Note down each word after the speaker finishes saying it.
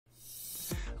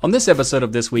On this episode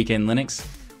of This Week in Linux,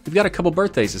 we've got a couple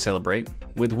birthdays to celebrate,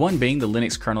 with one being the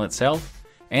Linux kernel itself,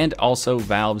 and also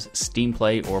Valve's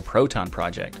SteamPlay or Proton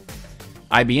project.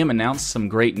 IBM announced some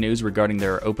great news regarding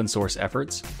their open source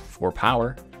efforts for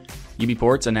Power.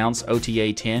 UBports announced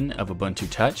OTA 10 of Ubuntu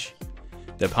Touch.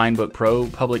 The Pinebook Pro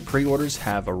public pre-orders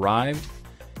have arrived.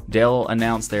 Dell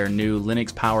announced their new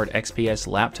Linux-powered XPS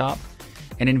laptop,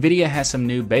 and NVIDIA has some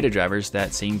new beta drivers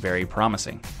that seem very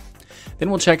promising. Then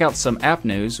we'll check out some app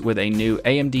news with a new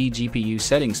AMD GPU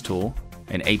settings tool,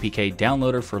 an APK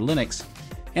downloader for Linux,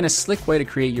 and a slick way to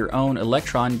create your own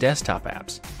Electron desktop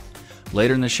apps.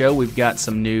 Later in the show, we've got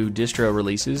some new distro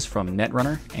releases from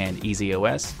Netrunner and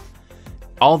EasyOS.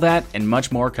 All that and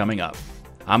much more coming up.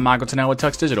 I'm Michael Tunnell with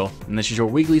Tux Digital, and this is your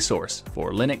weekly source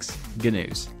for Linux good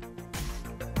news.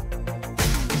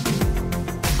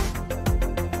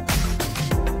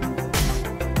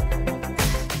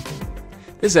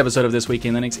 This episode of This Week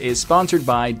in Linux is sponsored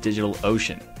by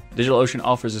DigitalOcean. DigitalOcean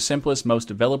offers the simplest, most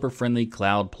developer-friendly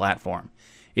cloud platform.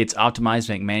 It's optimized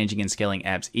to make managing and scaling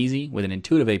apps easy with an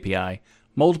intuitive API,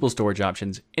 multiple storage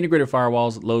options, integrated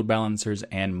firewalls, load balancers,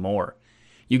 and more.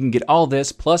 You can get all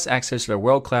this plus access to their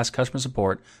world-class customer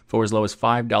support for as low as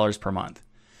 $5 per month.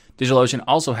 DigitalOcean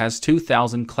also has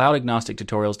 2,000 cloud-agnostic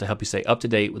tutorials to help you stay up to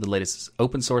date with the latest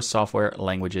open-source software,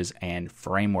 languages, and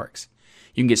frameworks.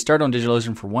 You can get started on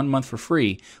DigitalOcean for 1 month for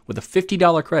free with a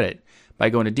 $50 credit by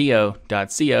going to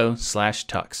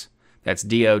do.co/tux. That's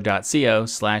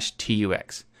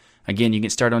do.co/tux. Again, you can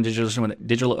get started on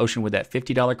DigitalOcean with that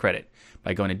 $50 credit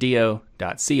by going to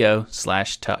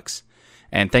do.co/tux.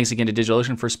 And thanks again to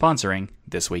DigitalOcean for sponsoring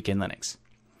This Week in Linux.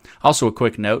 Also, a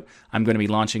quick note, I'm going to be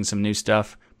launching some new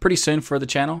stuff pretty soon for the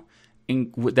channel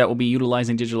that will be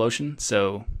utilizing DigitalOcean.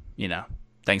 So,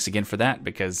 thanks again for that,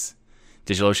 because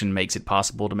DigitalOcean makes it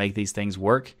possible to make these things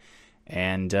work.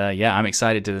 And I'm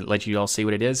excited to let you all see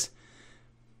what it is,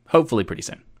 hopefully pretty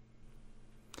soon.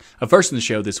 First in the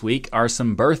show this week are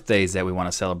some birthdays that we want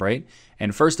to celebrate.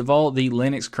 And first of all, the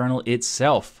Linux kernel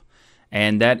itself.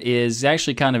 And that is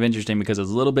actually kind of interesting because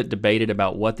it's a little bit debated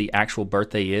about what the actual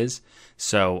birthday is.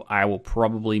 So I will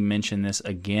probably mention this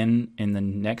again in the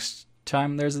next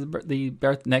time there's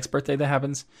the next birthday that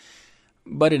happens.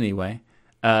 But anyway,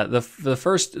 the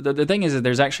thing is that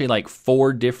there's actually like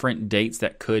 4 different dates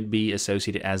that could be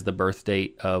associated as the birth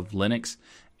date of Linux.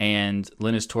 And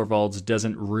Linus Torvalds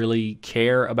doesn't really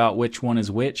care about which one is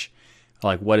which,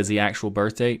 like what is the actual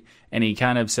birth date. And he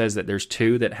kind of says that there's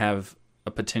 2 that have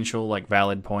a potential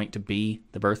valid point to be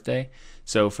the birthday.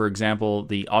 So for example,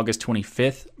 the August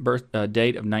 25th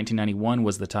date of 1991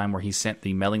 was the time where he sent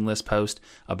the mailing list post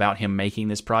about him making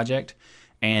this project.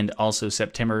 And also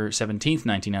September 17th,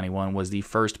 1991 was the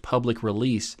first public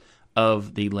release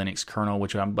of the Linux kernel,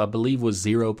 which I believe was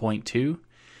 0.2.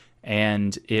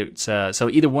 And it's so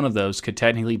either one of those could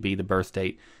technically be the birth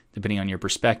date, depending on your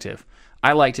perspective.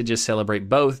 I like to just celebrate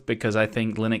both because I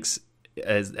think Linux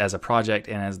as a project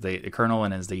and as the kernel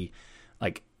and as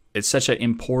it's such an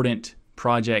important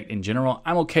project in general.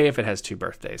 I'm okay if it has 2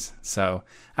 birthdays. So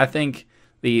I think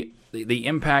the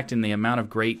impact and the amount of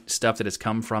great stuff that has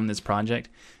come from this project,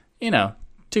 2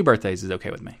 birthdays is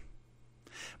okay with me.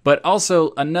 But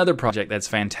also another project that's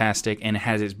fantastic and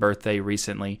has its birthday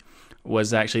recently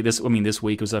was actually this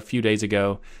week, it was a few days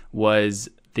ago, was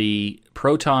the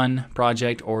Proton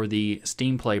project or the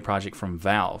SteamPlay project from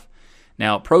Valve.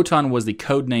 Now, Proton was the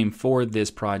code name for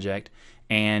this project,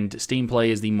 and SteamPlay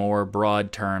is the more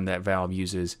broad term that Valve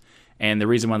uses. And the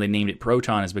reason why they named it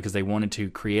Proton is because they wanted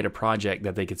to create a project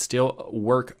that they could still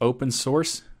work open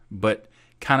source, but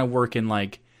kind of work in a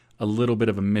little bit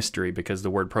of a mystery, because the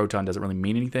word Proton doesn't really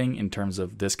mean anything in terms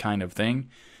of this kind of thing.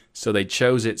 So they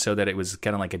chose it so that it was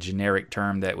kind of like a generic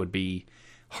term that would be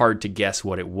hard to guess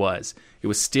what it was. It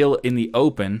was still in the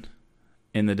open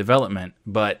in the development,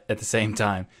 but at the same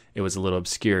time, it was a little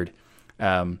obscured.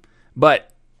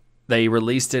 But they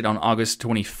released it on August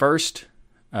 21st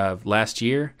of last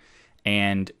year.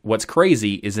 And what's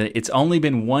crazy is that it's only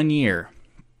been 1 year,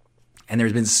 and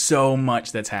there's been so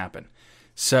much that's happened.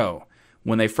 So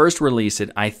when they first released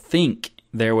it, I think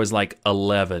there was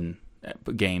 11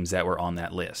 games that were on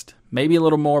that list. Maybe a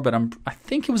little more, but I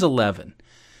think it was 11.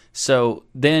 So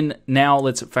then now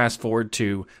let's fast forward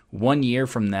to 1 year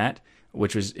from that,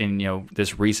 which was in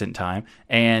this recent time,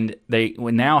 and they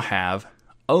now have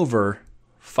over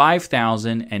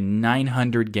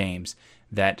 5,900 games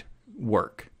that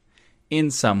work in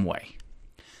some way.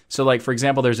 So for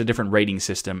example, there's a different rating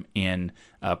system in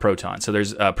Proton. So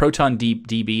there's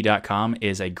protondb.com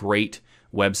is a great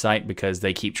website because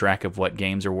they keep track of what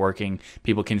games are working.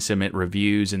 People can submit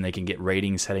reviews and they can get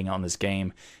ratings setting on this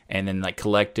game. And then like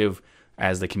collective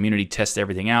as the community tests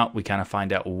everything out, we kind of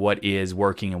find out what is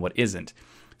working and what isn't.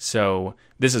 So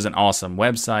this is an awesome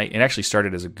website. It actually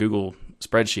started as a Google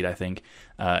spreadsheet, I think,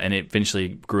 and it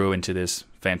eventually grew into this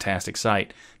fantastic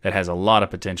site that has a lot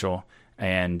of potential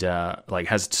and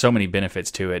has so many benefits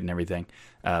to it and everything.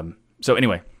 So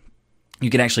anyway,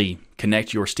 you can actually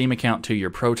connect your Steam account to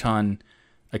your Proton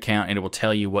account, and it will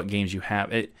tell you what games you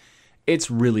have.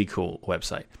 It's really cool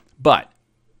website. But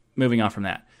moving on from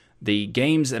that, the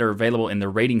games that are available in the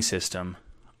rating system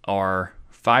are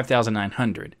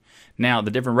 5,900. Now,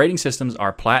 the different rating systems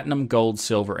are Platinum, Gold,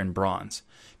 Silver, and Bronze.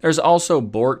 There's also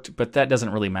Borked, but that doesn't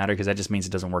really matter because that just means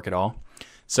it doesn't work at all.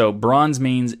 So Bronze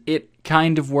means it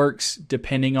kind of works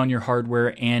depending on your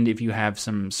hardware and if you have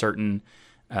some certain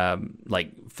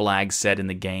flags set in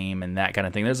the game and that kind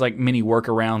of thing. There's many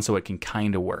workarounds so it can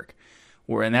kind of work.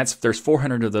 And there's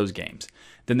 400 of those games.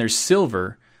 Then there's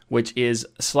Silver, which is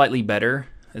slightly better.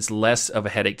 It's less of a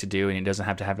headache to do, and it doesn't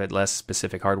have to have less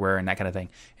specific hardware and that kind of thing.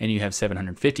 And you have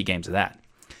 750 games of that.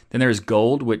 Then there's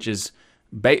Gold, which is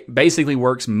basically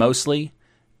works mostly,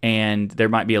 and there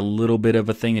might be a little bit of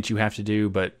a thing that you have to do,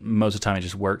 but most of the time it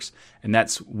just works. And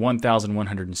that's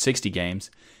 1,160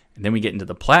 games. And then we get into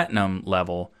the Platinum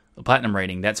level, the Platinum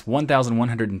rating. That's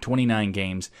 1,129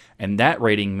 games, and that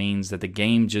rating means that the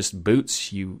game just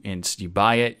boots. You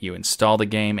buy it, you install the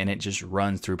game, and it just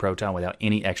runs through Proton without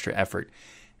any extra effort.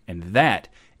 And that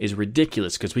is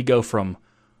ridiculous because we go from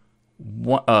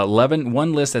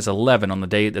one list that's 11 on the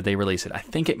day that they release it. I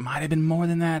think it might have been more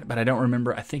than that, but I don't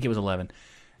remember. I think it was 11.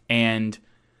 And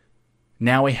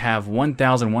now we have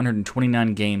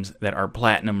 1,129 games that are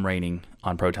Platinum rating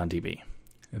on ProtonDB.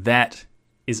 That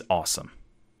is awesome.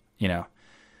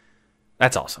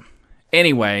 That's awesome.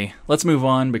 Anyway, let's move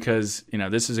on because,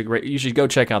 this is you should go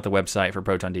check out the website for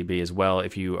ProtonDB as well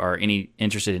if you are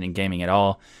interested in gaming at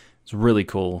all. It's really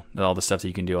cool, all the stuff that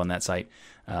you can do on that site.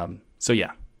 So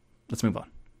yeah, let's move on.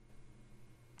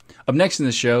 Up next in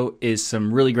the show is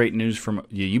some really great news from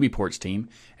the UbiPorts team,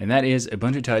 and that is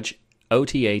Ubuntu Touch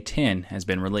OTA 10 has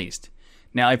been released.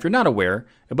 Now, if you're not aware,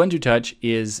 Ubuntu Touch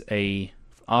is a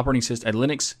operating system, a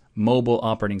Linux mobile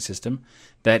operating system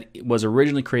that was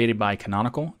originally created by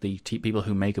Canonical, the people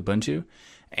who make Ubuntu,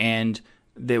 and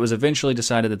it was eventually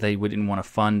decided that they didn't want to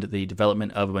fund the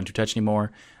development of Ubuntu Touch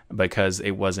anymore because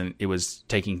it was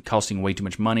costing way too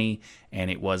much money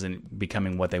and it wasn't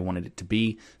becoming what they wanted it to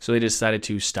be. So they decided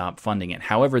to stop funding it.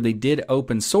 However, they did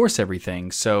open source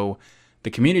everything, so the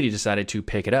community decided to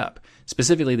pick it up.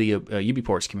 Specifically, the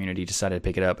UbiPorts community decided to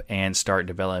pick it up and start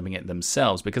developing it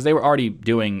themselves because they were already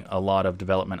doing a lot of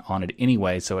development on it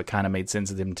anyway, so it kind of made sense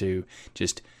to them to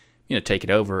just take it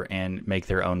over and make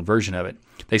their own version of it.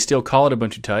 They still call it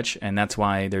Ubuntu Touch, and that's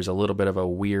why there's a little bit of a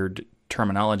weird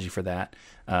terminology for that.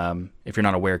 If you're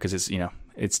not aware, because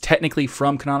it's technically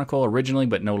from Canonical originally,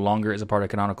 but no longer is a part of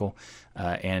Canonical,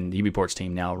 and the UbiPorts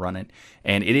team now run it.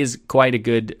 And it is quite a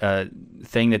good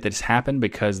thing that this happened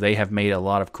because they have made a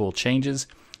lot of cool changes.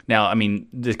 Now,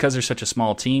 because they're such a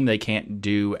small team, they can't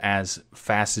do as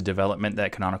fast a development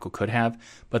that Canonical could have,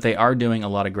 but they are doing a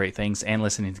lot of great things and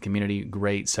listening to the community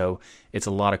great, so it's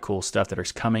a lot of cool stuff that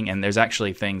is coming, and there's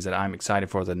actually things that I'm excited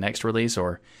for the next release,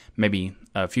 or maybe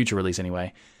a future release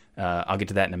anyway. I'll get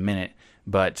to that in a minute,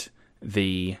 but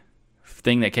the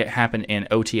thing that happened in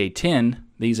OTA 10,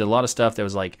 there's a lot of stuff that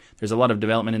was there's a lot of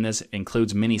development in this. It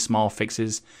includes many small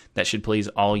fixes that should please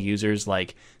all users,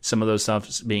 like some of those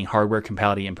stuff being hardware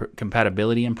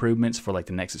compatibility improvements for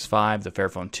the Nexus 5, the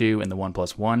Fairphone 2, and the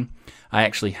OnePlus One. I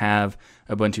actually have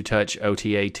Ubuntu Touch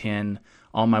OTA 10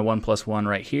 on my OnePlus One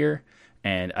right here,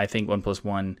 and I think OnePlus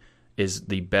One is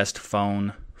the best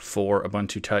phone for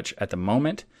Ubuntu Touch at the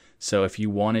moment. So if you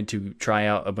wanted to try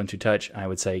out Ubuntu Touch, I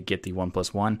would say get the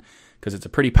OnePlus One because it's a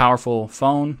pretty powerful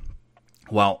phone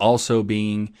while also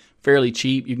being fairly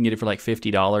cheap. You can get it for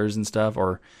 $50 and stuff,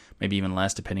 or maybe even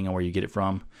less depending on where you get it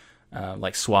from.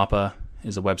 Swappa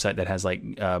is a website that has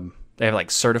they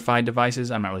have certified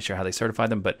devices. I'm not really sure how they certify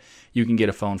them, but you can get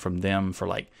a phone from them for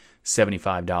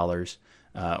 $75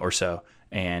 or so.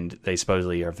 And they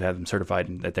supposedly have them certified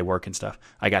and that they work and stuff.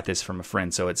 I got this from a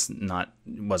friend, so it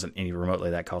wasn't any remotely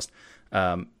that cost.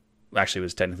 Actually, it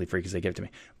was technically free because they gave it to me.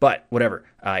 But whatever,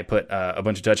 I put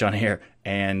Ubuntu Touch on here,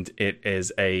 and it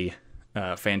is a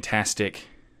fantastic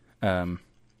OS.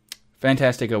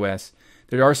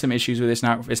 There are some issues with it.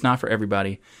 It's not for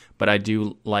everybody, but I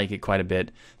do like it quite a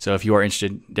bit. So if you are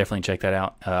interested, definitely check that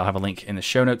out. I'll have a link in the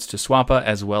show notes to Swappa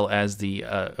as well as the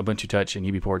Ubuntu Touch and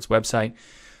UbiPorts website.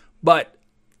 But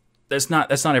that's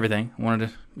not everything. I wanted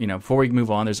to, before we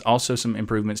move on, there's also some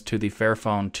improvements to the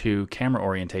Fairphone 2 camera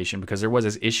orientation, because there was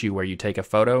this issue where you take a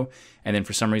photo and then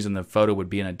for some reason the photo would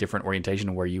be in a different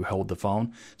orientation where you hold the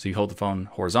phone. So you hold the phone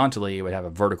horizontally, it would have a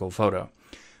vertical photo,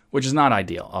 which is not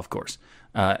ideal, of course.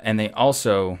 And they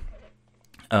also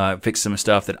fixed some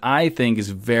stuff that I think is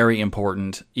very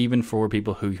important, even for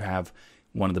people who have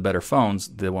one of the better phones,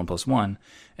 the OnePlus One,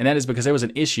 and that is because there was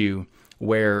an issue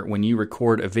where when you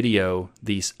record a video,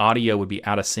 the audio would be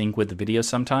out of sync with the video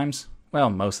sometimes.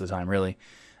 Well, most of the time, really.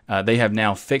 They have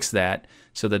now fixed that,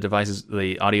 so the devices,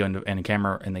 the audio and the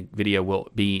camera and the video will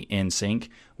be in sync,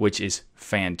 which is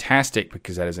fantastic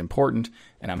because that is important,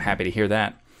 and I'm happy to hear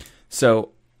that.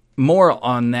 So more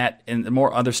on that and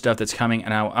more other stuff that's coming.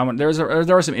 And there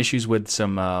are some issues with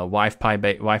some Wi-Fi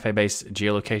based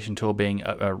geolocation tool being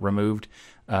removed.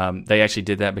 They actually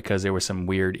did that because there were some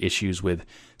weird issues with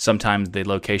sometimes the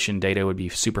location data would be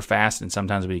super fast and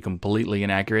sometimes it would be completely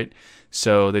inaccurate.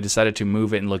 So they decided to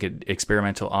move it and look at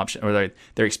experimental options, or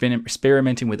they're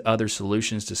experimenting with other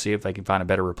solutions to see if they can find a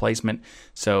better replacement.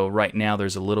 So right now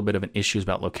there's a little bit of an issues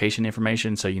about location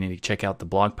information, so you need to check out the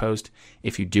blog post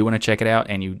if you do want to check it out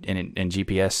and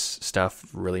GPS stuff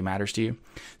really matters to you.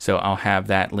 So I'll have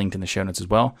that linked in the show notes as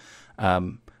well.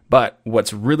 But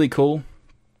what's really cool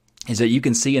is that you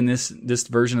can see in this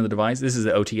version of the device, this is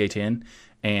the OTA 10,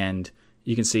 and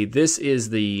you can see this is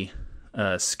the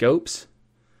scopes.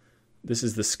 This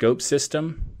is the scope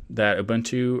system that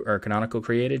Ubuntu or Canonical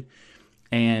created,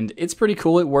 and it's pretty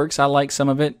cool. It works. I like some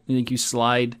of it. I think you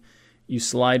slide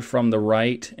from the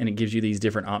right, and it gives you these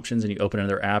different options, and you open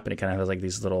another app, and it kind of has like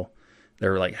these little,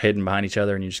 they're like hidden behind each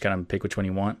other, and you just kind of pick which one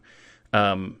you want.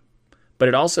 But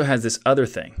it also has this other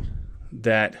thing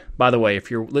that, by the way,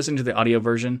 if you're listening to the audio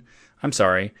version, I'm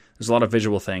sorry. There's a lot of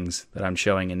visual things that I'm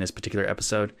showing in this particular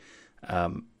episode.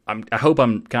 I hope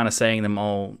I'm kind of saying them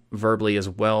all verbally as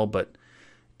well, but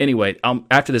anyway,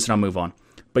 after this, and I'll move on.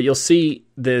 But you'll see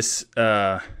this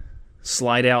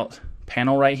slide out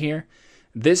panel right here.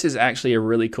 This is actually a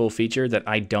really cool feature that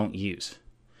I don't use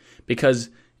because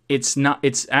it's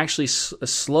actually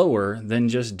slower than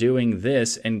just doing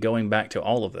this and going back to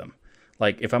all of them.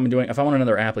 Like if I'm on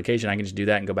another application, I can just do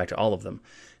that and go back to all of them.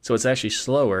 So it's actually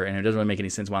slower, and it doesn't really make any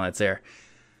sense why that's there.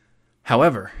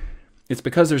 However, it's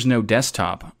because there's no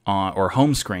desktop or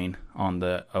home screen on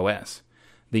the OS.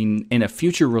 In a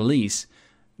future release,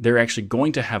 they're actually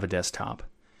going to have a desktop.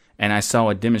 And I saw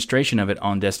a demonstration of it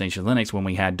on Destination Linux when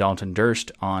we had Dalton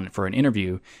Durst on for an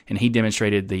interview, and he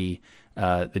demonstrated the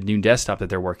new desktop that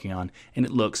they're working on, and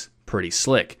it looks pretty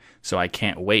slick. So I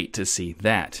can't wait to see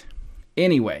that.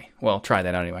 Anyway, well, try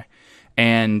that out anyway.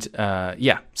 And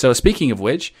yeah, so speaking of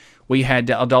which, we had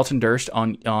Dalton Durst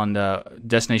on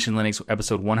Destination Linux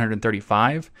episode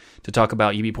 135 to talk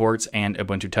about UBports and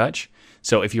Ubuntu Touch.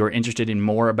 So if you are interested in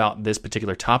more about this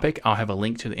particular topic, I'll have a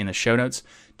link in the show notes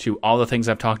to all the things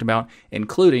I've talked about,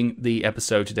 including the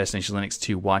episode to Destination Linux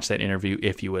to watch that interview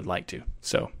if you would like to.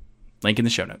 So, link in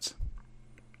the show notes.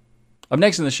 Up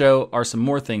next in the show are some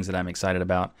more things that I'm excited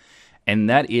about, and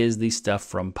that is the stuff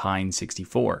from Pine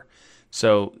 64.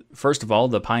 So, first of all,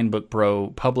 the Pinebook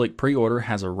Pro public pre-order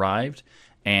has arrived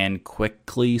and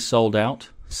quickly sold out.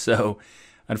 So,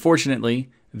 unfortunately,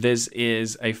 this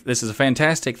is a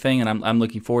fantastic thing, and I'm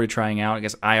looking forward to trying out. I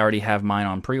guess I already have mine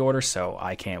on pre-order, so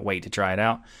I can't wait to try it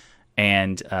out.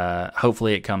 And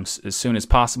hopefully it comes as soon as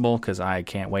possible because I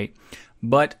can't wait.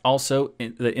 But also,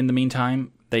 in the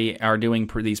meantime, they are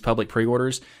doing these public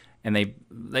pre-orders, and they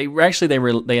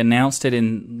announced it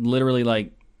in literally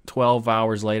like 12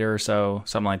 hours later or so,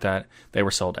 something like that. They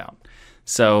were sold out.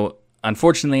 So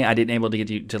unfortunately, I didn't able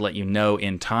to let you know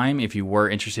in time if you were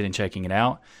interested in checking it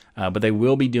out. But they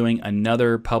will be doing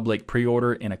another public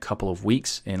pre-order in a couple of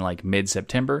weeks in like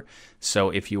mid-September.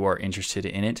 So if you are interested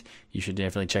in it, you should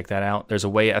definitely check that out. There's a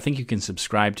way, I think you can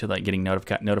subscribe to like getting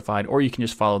notified, or you can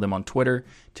just follow them on Twitter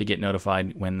to get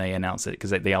notified when they announce it, because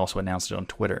they also announced it on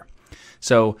Twitter.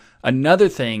 So another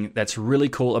thing that's really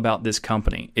cool about this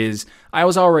company is I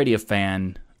was already a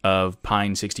fan of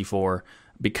Pine 64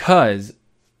 because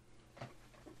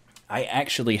I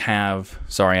actually have,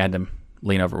 sorry, I had to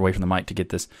lean away from the mic to get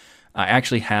this. I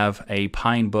actually have a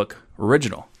Pinebook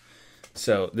original.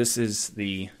 So this is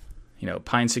the,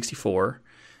 Pine 64,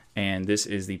 and this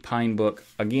is the Pinebook.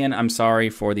 Again, I'm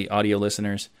sorry for the audio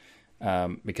listeners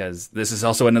because this is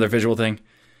also another visual thing,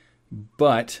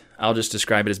 but I'll just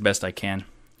describe it as best I can.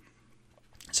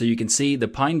 So you can see the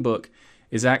Pinebook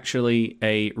is actually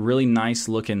a really nice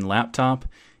looking laptop.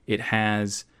 It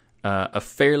has a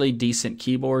fairly decent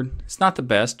keyboard. It's not the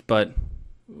best, but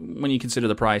when you consider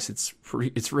the price, it's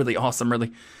really awesome,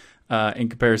 really. in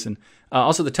comparison.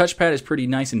 Also, the touchpad is pretty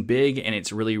nice and big, and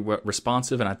it's really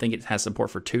responsive, and I think it has support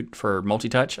for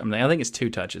multi-touch. I mean, I think it's 2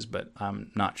 touches, but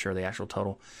I'm not sure the actual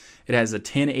total. It has a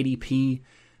 1080p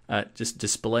just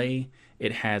display.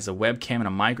 It has a webcam and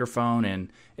a microphone,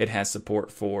 and it has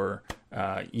support for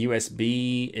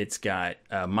USB. It's got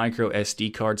a micro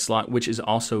SD card slot, which is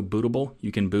also bootable.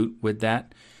 You can boot with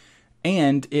that.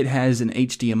 And it has an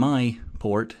HDMI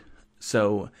port.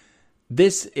 So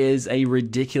this is a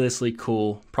ridiculously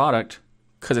cool product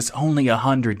because it's only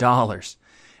 $100.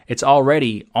 It's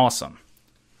already awesome,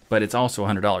 but it's also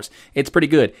 $100. It's pretty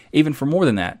good. Even for more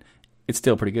than that, it's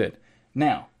still pretty good.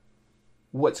 Now,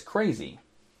 what's crazy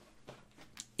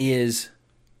is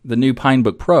the new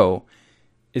Pinebook Pro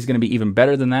is going to be even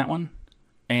better than that one,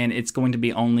 and it's going to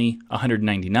be only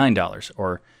 $199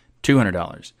 or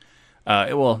 $200.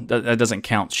 Well, that doesn't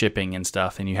count shipping and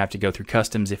stuff, and you have to go through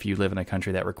customs if you live in a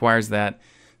country that requires that.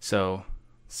 So,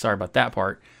 sorry about that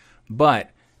part.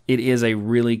 But it is a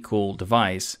really cool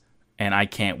device, and I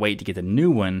can't wait to get the new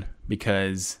one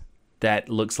because that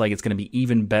looks like it's going to be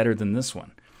even better than this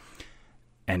one.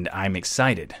 And I'm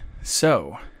excited.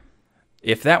 So,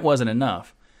 if that wasn't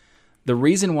enough, the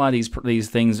reason why these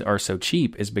things are so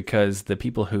cheap is because the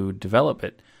people who develop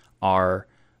it are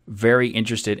very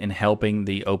interested in helping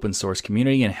the open source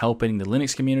community and helping the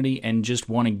Linux community, and just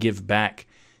want to give back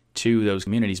to those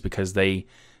communities because they're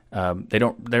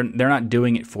not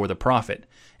doing it for the profit.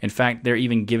 In fact, they're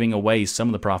even giving away some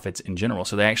of the profits in general.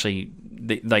 So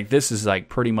this is like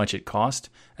pretty much at cost,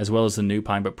 as well as the new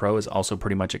Pinebook Pro is also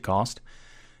pretty much at cost.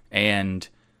 And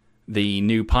the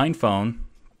new PinePhone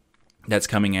that's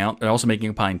coming out, they're also making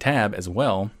a Pine Tab as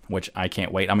well, which I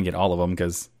can't wait. I'm going to get all of them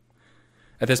because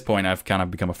at this point I've kind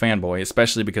of become a fanboy,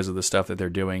 especially because of the stuff that they're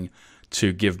doing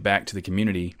to give back to the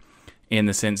community, in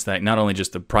the sense that not only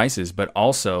just the prices, but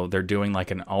also they're doing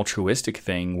like an altruistic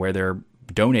thing where they're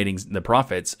donating the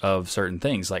profits of certain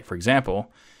things. Like, for example,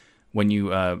 when you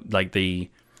like the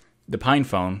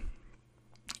PinePhone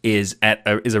is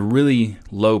a really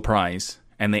low price,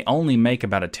 and they only make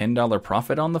about a $10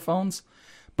 profit on the phones,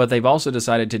 but they've also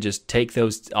decided to just take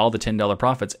all the $10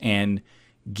 profits and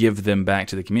give them back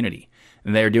to the community.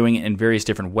 And they're doing it in various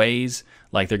different ways.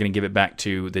 Like, they're going to give it back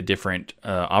to the different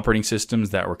operating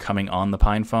systems that were coming on the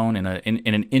PinePhone in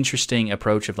an interesting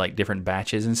approach of like different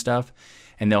batches and stuff.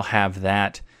 And they'll have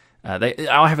that.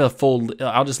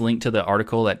 I'll just link to the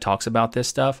article that talks about this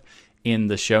stuff in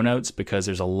the show notes, because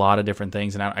there's a lot of different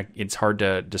things, and it's hard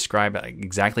to describe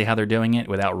exactly how they're doing it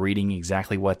without reading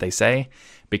exactly what they say,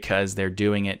 because they're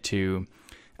doing it to,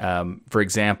 for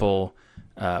example,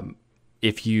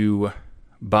 if you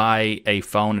buy a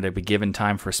phone at a given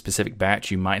time for a specific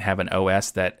batch, you might have an OS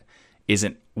that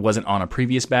wasn't on a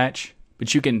previous batch,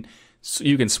 but you can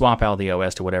swap out the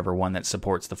OS to whatever one that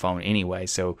supports the phone anyway,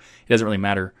 so it doesn't really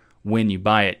matter when you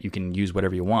buy it. You can use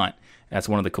whatever you want. That's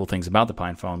one of the cool things about the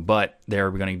PinePhone, but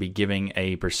they're going to be giving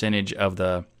a percentage of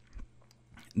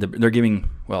they're giving,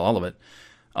 well, all of it,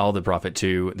 all the profit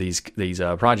to these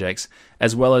projects,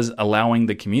 as well as allowing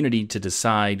the community to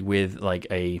decide with like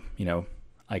a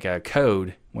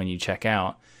code when you check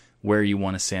out where you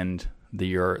want to send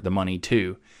the money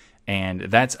to, and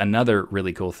that's another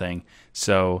really cool thing.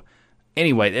 So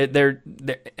anyway, they're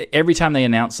every time they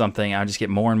announce something, I just get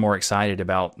more and more excited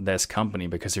about this company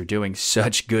because they're doing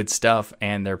such good stuff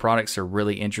and their products are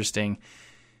really interesting.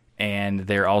 And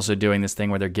they're also doing this thing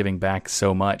where they're giving back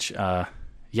so much.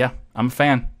 Yeah, I'm a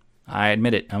fan. I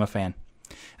admit it. I'm a fan.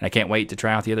 And I can't wait to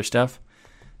try out the other stuff.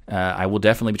 I will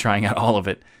definitely be trying out all of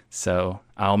it. So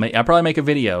I'll probably make a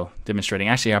video demonstrating.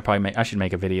 Actually, I should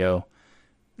make a video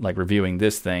like reviewing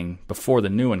this thing before the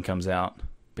new one comes out,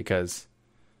 because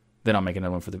then I'll make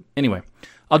another one anyway,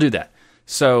 I'll do that.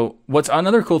 So what's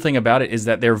another cool thing about it is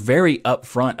that they're very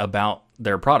upfront about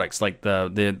their products, like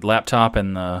the laptop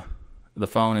and the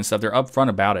phone and stuff. They're upfront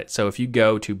about it. So if you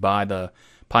go to buy the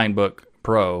Pinebook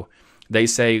Pro, they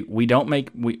say we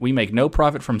make no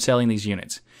profit from selling these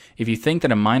units. If you think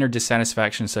that a minor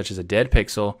dissatisfaction such as a dead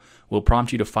pixel will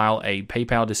prompt you to file a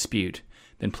PayPal dispute,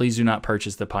 then please do not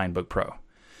purchase the Pinebook Pro.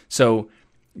 So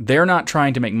they're not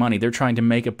trying to make money. They're trying to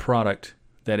make a product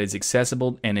that is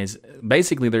accessible and is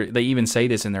basically, they even say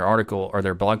this in their article or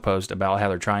their blog post about how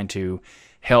they're trying to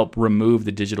help remove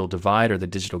the digital divide or the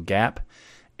digital gap.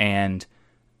 And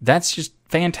that's just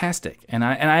fantastic. And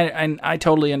I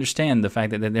totally understand the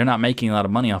fact that they're not making a lot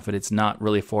of money off it. It's not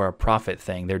really for a profit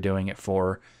thing. They're doing it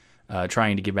for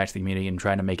trying to give back to the community and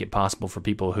trying to make it possible for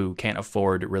people who can't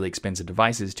afford really expensive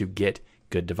devices to get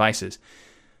good devices.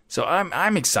 So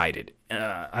I'm excited.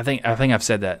 I think I've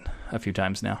said that a few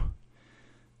times now.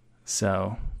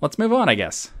 So let's move on, I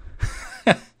guess.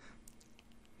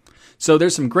 So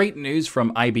there's some great news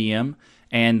from IBM,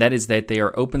 and that is that they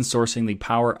are open sourcing the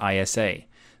Power ISA.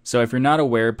 So if you're not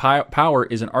aware, Power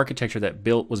is an architecture that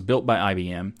was built by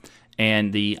IBM,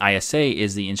 and the ISA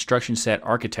is the instruction set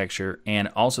architecture, and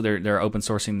also they're open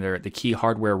sourcing the key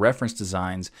hardware reference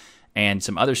designs and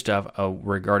some other stuff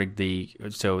regarding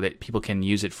so that people can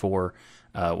use it for.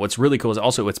 What's really cool is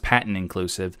also it's patent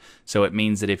inclusive, so it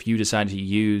means that if you decide to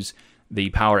use the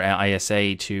Power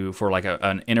ISA for like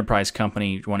an enterprise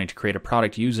company wanting to create a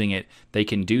product using it, they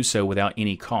can do so without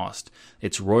any cost.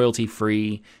 It's royalty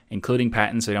free, including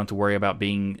patents, so you don't have to worry about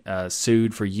being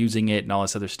sued for using it and all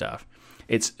this other stuff.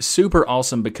 It's super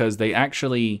awesome because they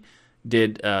actually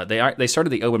did. They started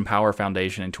the Open Power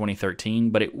Foundation in 2013,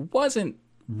 but it wasn't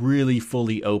really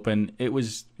fully open. It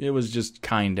was just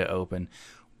kind of open.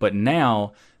 But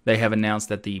now they have announced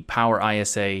that the Power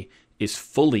ISA is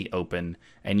fully open,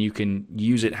 and you can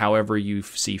use it however you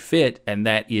see fit, and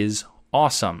that is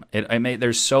awesome.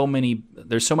 There's so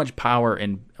much power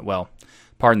in, well,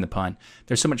 pardon the pun,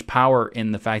 there's so much power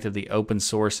in the fact that the open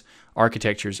source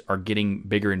architectures are getting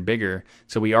bigger and bigger.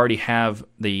 So we already have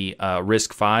the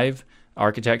RISC-V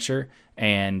architecture,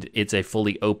 and it's a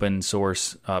fully open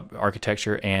source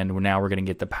architecture, and now we're going to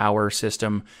get the Power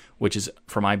system, which is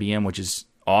from IBM, which is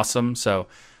awesome. So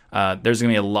there's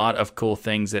going to be a lot of cool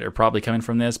things that are probably coming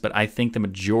from this, but I think the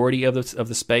majority of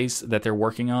the space that they're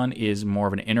working on is more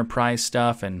of an enterprise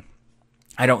stuff, and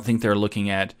I don't think they're looking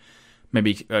at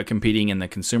maybe competing in the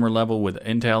consumer level with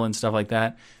Intel and stuff like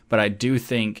that, but I do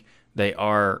think they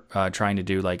are trying to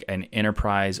do like an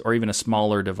enterprise or even a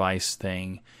smaller device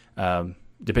thing,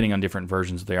 depending on different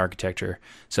versions of the architecture.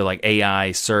 So like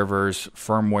AI, servers,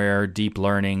 firmware, deep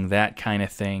learning, that kind of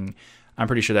thing. I'm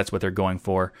pretty sure that's what they're going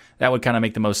for. That would kind of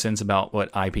make the most sense about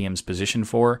what IBM's positioned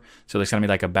for. So there's going to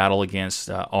be like a battle against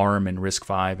ARM and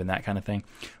RISC-V and that kind of thing.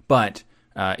 But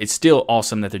it's still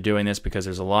awesome that they're doing this because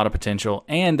there's a lot of potential.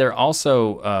 And they're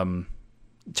also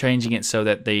changing it so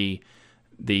that the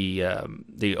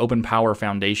Open Power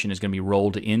Foundation is going to be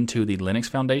rolled into the Linux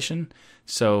Foundation,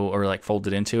 or like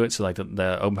folded into it. So like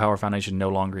the Open Power Foundation no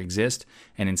longer exists,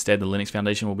 and instead the Linux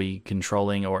Foundation will be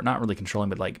controlling, or not really controlling,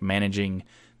 but like managing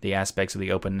the aspects of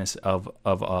the openness of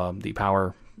the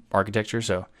Power architecture.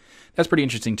 So that's pretty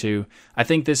interesting too. I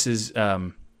think this is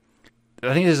a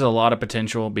lot of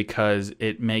potential because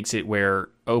it makes it where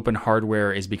open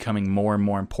hardware is becoming more and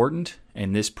more important,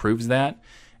 and this proves that.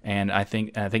 And I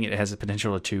think it has the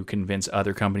potential to convince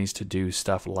other companies to do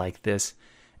stuff like this,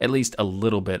 at least a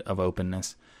little bit of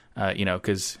openness.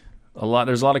 Because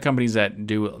there's a lot of companies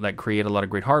that create a lot of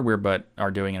great hardware, but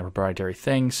are doing a proprietary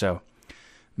thing. So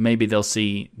maybe they'll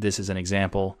see this as an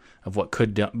example of what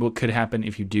could happen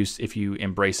if you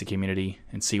embrace the community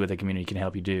and see what the community can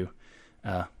help you do.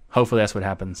 Hopefully that's what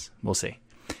happens. We'll see.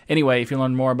 Anyway, if you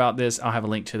learn more about this, I'll have a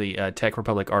link to the Tech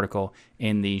Republic article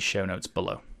in the show notes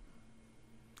below.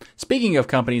 Speaking of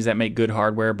companies that make good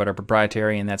hardware but are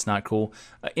proprietary, and that's not cool,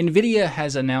 NVIDIA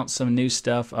has announced some new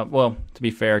stuff. To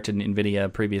be fair to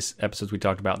NVIDIA, previous episodes we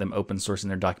talked about them open sourcing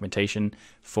their documentation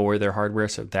for their hardware,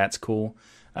 so that's cool,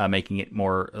 making it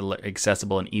more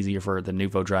accessible and easier for the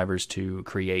Nouveau drivers to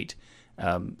create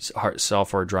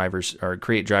software drivers or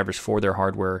create drivers for their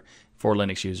hardware for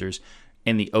Linux users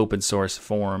in the open source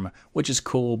form, which is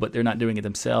cool, but they're not doing it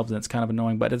themselves, and it's kind of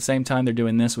annoying. But at the same time, they're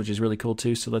doing this, which is really cool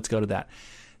too, so let's go to that.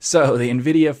 So the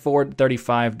NVIDIA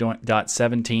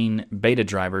 435.17 beta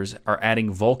drivers are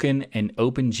adding Vulkan and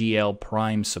OpenGL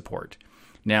Prime support.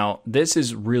 Now, this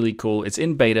is really cool. It's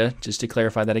in beta, just to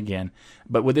clarify that again.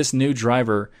 But with this new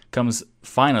driver comes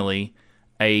finally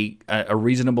a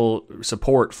reasonable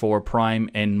support for Prime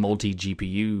and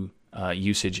multi-GPU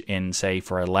usage in, say,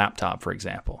 for a laptop, for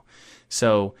example.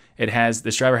 So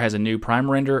this driver has a new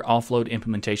Prime Render offload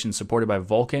implementation supported by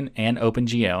Vulkan and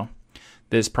OpenGL.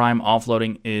 This Prime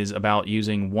offloading is about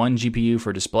using one GPU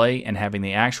for display and having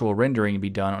the actual rendering be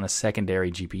done on a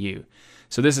secondary GPU.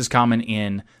 So this is common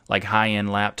in like high-end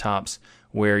laptops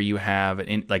where you have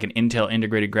an Intel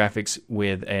integrated graphics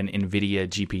with an NVIDIA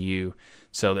GPU.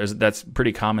 So that's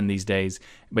pretty common these days.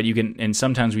 But you can, and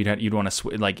sometimes you'd want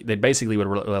to they basically would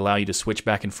allow you to switch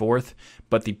back and forth.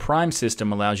 But the Prime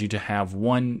system allows you to have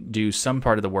one do some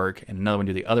part of the work and another one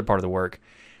do the other part of the work.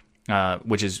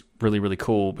 Which is really, really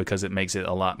cool because it makes it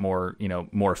a lot more,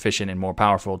 more efficient and more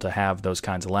powerful to have those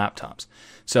kinds of laptops.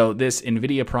 So this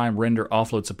NVIDIA Prime Render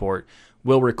offload support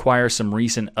will require some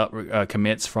recent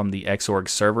commits from the Xorg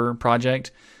server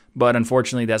project, but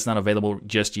unfortunately that's not available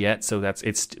just yet. So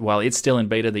while it's still in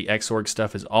beta, the Xorg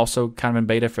stuff is also kind of in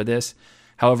beta for this.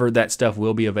 However, that stuff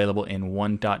will be available in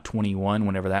 1.21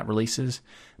 whenever that releases.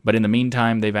 But in the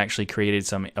meantime, they've actually created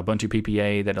some Ubuntu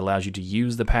PPA that allows you to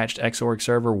use the patched Xorg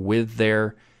server with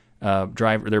their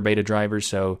their beta drivers.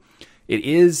 So it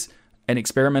is an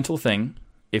experimental thing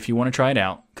if you want to try it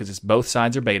out, because it's both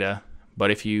sides are beta.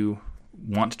 But if you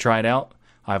want to try it out,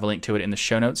 I have a link to it in the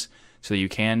show notes so that you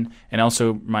can. And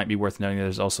also might be worth noting that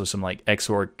there's also some like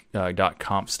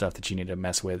xorg.conf stuff that you need to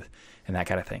mess with and that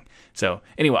kind of thing. So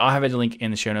anyway, I'll have a link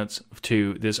in the show notes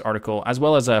to this article, as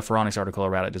well as a Phoronix article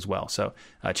about it as well. So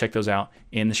check those out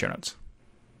in the show notes.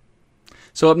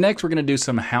 So up next, we're going to do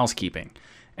some housekeeping.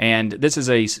 And this is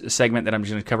a segment that I'm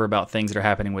just going to cover about things that are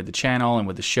happening with the channel and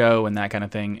with the show and that kind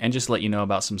of thing, and just let you know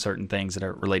about some certain things that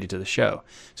are related to the show.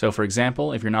 So for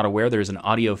example, if you're not aware, there's an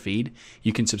audio feed.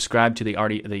 You can subscribe to the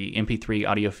MP3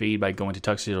 audio feed by going to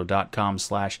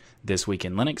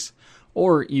tuxdigital.com/thisweekinlinux,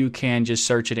 or you can just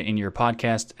search it in your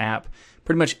podcast app.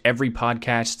 Pretty much every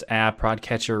podcast app,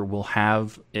 podcatcher will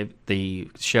have the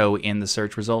show in the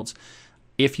search results.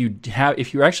 If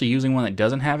you're actually using one that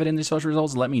doesn't have it in the search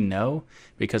results, let me know,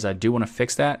 because I do want to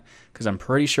fix that, because I'm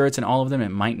pretty sure it's in all of them. It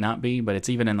might not be, but it's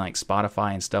even in like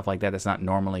Spotify and stuff like that. That's not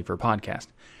normally for podcast.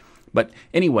 But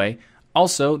anyway,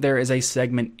 also there is a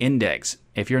segment index.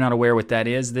 If you're not aware what that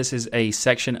is, this is a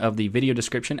section of the video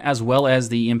description as well as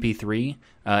the MP3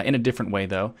 in a different way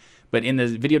though. But in the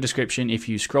video description, if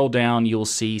you scroll down, you'll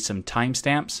see some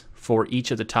timestamps for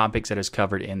each of the topics that is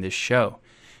covered in this show.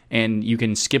 And you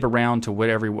can skip around to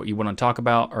whatever you want to talk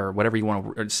about or whatever you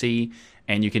want to see.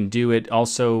 And you can do it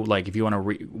also, like if you want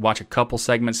to watch a couple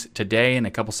segments today and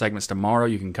a couple segments tomorrow,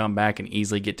 you can come back and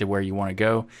easily get to where you want to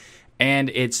go. And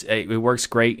it works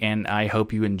great, and I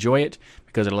hope you enjoy it,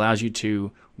 because it allows you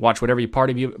to watch whatever part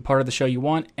of the show you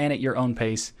want and at your own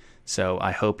pace. So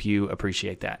I hope you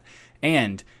appreciate that.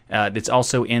 And it's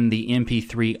also in the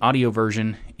MP3 audio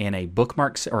version in a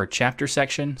bookmarks or a chapter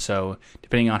section. So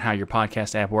depending on how your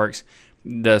podcast app works,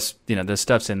 the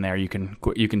stuff's in there. You can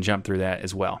jump through that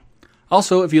as well.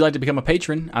 Also, if you'd like to become a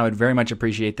patron, I would very much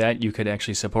appreciate that. You could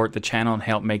actually support the channel and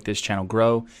help make this channel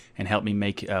grow and help me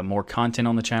make more content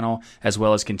on the channel, as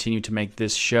well as continue to make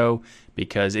this show,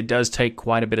 because it does take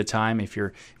quite a bit of time. If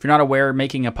you're not aware,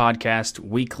 making a podcast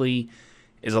weekly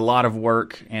is a lot of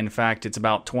work. In fact, it's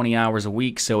about 20 hours a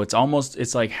week, so it's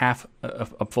like half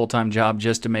a full-time job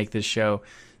just to make this show.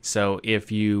 So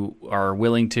if you are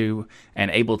willing to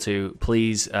and able to,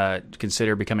 please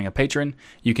consider becoming a patron.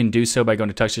 You can do so by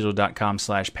going to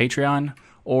tuxdigital.com/Patreon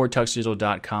or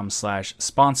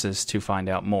tuxdigital.com/sponsors to find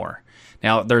out more.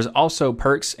 Now, there's also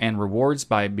perks and rewards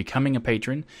by becoming a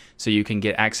patron, so you can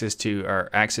get access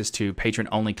to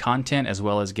patron-only content, as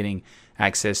well as getting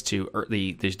access to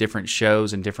these different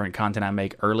shows and different content I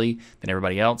make early than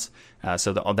everybody else.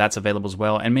 So that's available as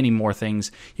well, and many more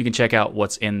things. You can check out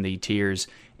what's in the tiers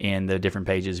in the different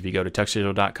pages if you go to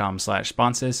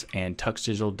tuxdigital.com/sponsors and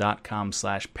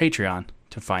tuxdigital.com/Patreon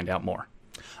to find out more.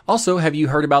 Also, have you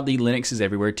heard about the Linux is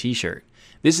Everywhere t-shirt?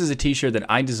 This is a t-shirt that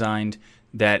I designed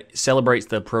that celebrates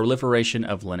the proliferation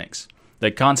of Linux.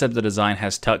 The concept of the design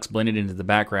has Tux blended into the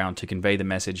background to convey the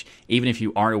message, even if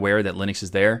you aren't aware that Linux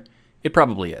is there. It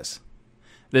probably is.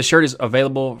 This shirt is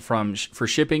available for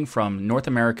shipping from North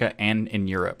America and in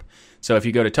Europe. So if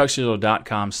you go to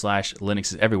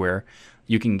tuxdigital.com/Linux is Everywhere,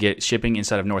 you can get shipping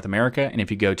inside of North America. And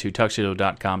if you go to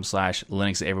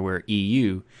tuxdigital.com/Linux is Everywhere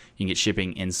EU, you can get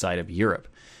shipping inside of Europe.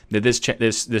 This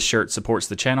shirt supports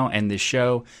the channel and this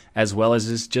show, as well as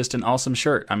is just an awesome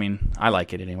shirt. I mean, I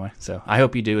like it anyway, so I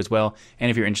hope you do as well.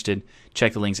 And if you're interested,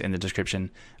 check the links in the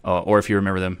description, or if you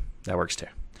remember them, that works too.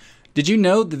 Did you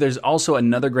know that there's also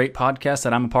another great podcast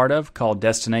that I'm a part of called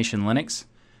Destination Linux?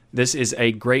 This is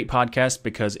a great podcast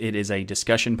because it is a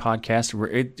discussion podcast where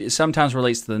it sometimes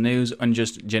relates to the news and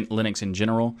just Linux in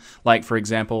general. Like, for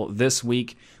example, this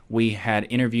week we had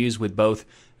interviews with both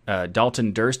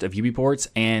Dalton Durst of UBports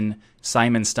and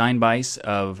Simon Steinbeiss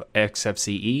of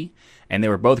XFCE, and they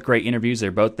were both great interviews.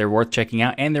 They're worth checking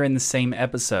out, and they're in the same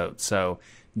episode. So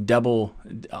double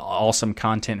awesome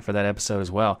content for that episode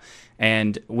as well.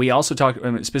 And we also talked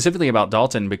specifically about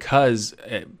Dalton because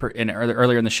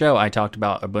earlier in the show I talked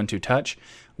about Ubuntu Touch.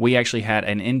 We actually had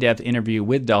an in-depth interview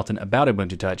with Dalton about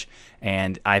Ubuntu Touch,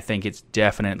 and I think it's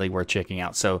definitely worth checking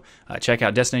out. So check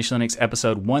out Destination Linux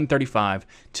episode 135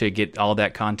 to get all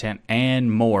that content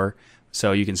and more.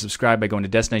 So you can subscribe by going to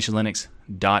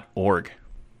destinationlinux.org.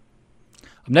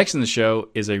 Up next in the show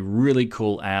is a really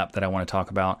cool app that I want to talk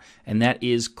about, and that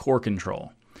is Core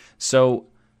Control. So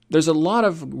there's a lot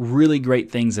of really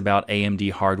great things about AMD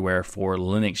hardware for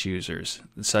Linux users,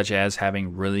 such as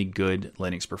having really good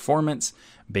Linux performance,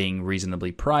 being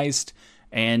reasonably priced,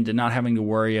 and not having to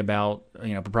worry about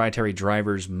proprietary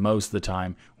drivers most of the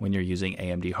time when you're using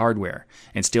AMD hardware,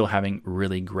 and still having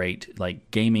really great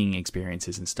like gaming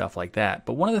experiences and stuff like that.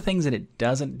 But one of the things that it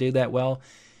doesn't do that well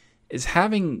is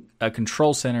having a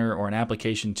control center or an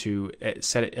application to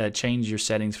change your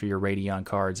settings for your Radeon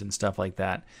cards and stuff like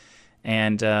that.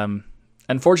 And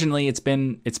unfortunately, it's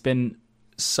been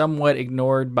somewhat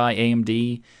ignored by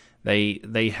AMD.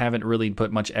 They haven't really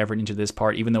put much effort into this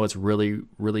part, even though it's really,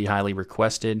 really highly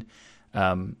requested.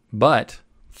 But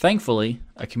thankfully,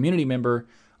 a community member,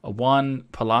 Juan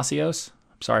Palacios,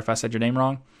 sorry if I said your name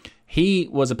wrong, he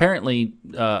was apparently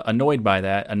annoyed by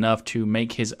that enough to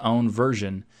make his own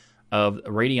version of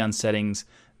Radeon settings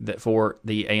for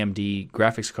the AMD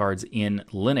graphics cards in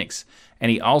Linux. And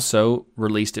he also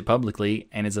released it publicly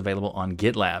and is available on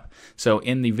GitLab. So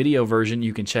in the video version,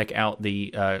 you can check out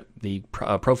the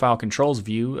profile controls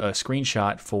view, a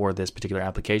screenshot for this particular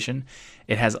application.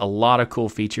 It has a lot of cool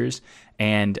features,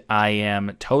 and I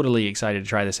am totally excited to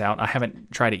try this out. I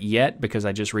haven't tried it yet because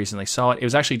I just recently saw it. It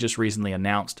was actually just recently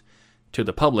announced to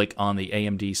the public on the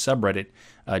AMD subreddit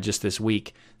just this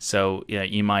week. So yeah,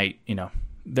 you might,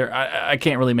 I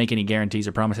can't really make any guarantees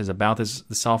or promises about the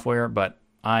software, but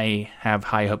I have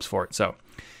high hopes for it. So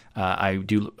I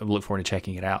do look forward to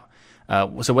checking it out.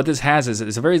 So what this has is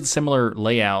it's a very similar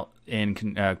layout in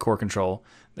Core Control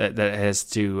that has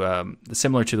to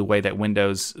similar to the way that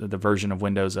the version of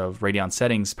Windows of Radeon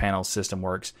settings panel system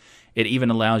works. It even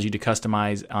allows you to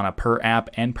customize on a per app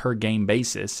and per game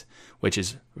basis, which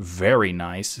is very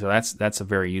nice. So that's a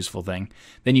very useful thing.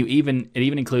 Then it even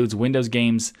includes Windows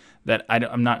games that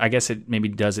I guess it maybe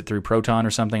does it through Proton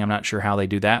or something. I'm not sure how they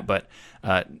do that, but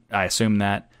I assume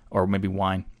that, or maybe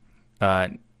Wine.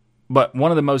 But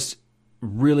one of the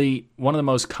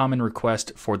most common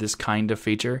requests for this kind of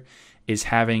feature is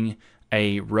having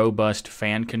a robust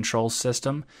fan control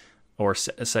system or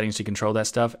settings to control that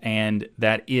stuff, and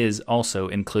that is also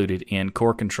included in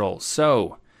Core Control.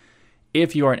 So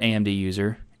if you are an AMD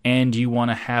user and you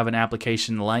want to have an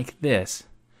application like this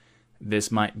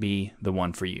might be the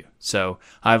one for you. So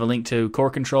I have a link to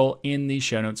Core Control in the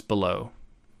show notes below.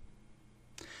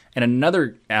 And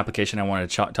another application I want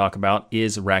to talk about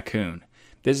is Raccoon.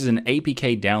 This is an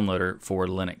APK downloader for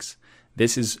Linux.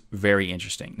 This is very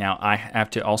interesting. Now, I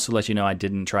have to also let you know I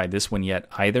didn't try this one yet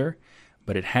either,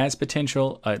 but it has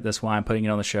potential. That's why I'm putting it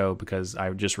on the show, because I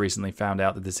just recently found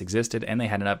out that this existed and they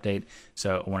had an update,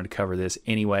 so I wanted to cover this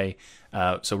anyway.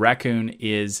 So Raccoon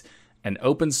is an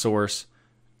open source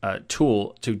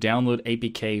tool to download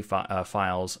APK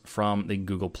files from the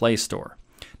Google Play Store.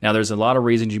 Now, there's a lot of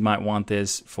reasons you might want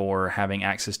this for having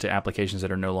access to applications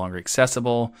that are no longer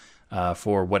accessible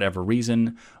for whatever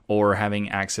reason, or having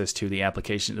access to the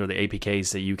applications or the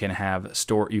APKs that you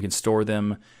can store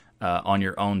them on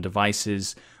your own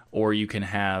devices, or you can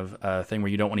have a thing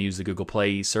where you don't want to use the Google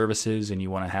Play services and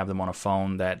you want to have them on a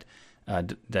phone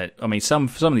some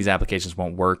of these applications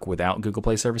won't work without Google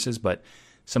Play services, but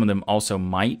some of them also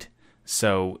might.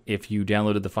 So if you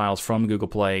downloaded the files from Google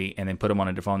Play and then put them on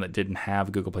a phone that didn't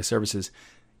have Google Play services,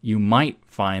 you might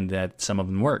find that some of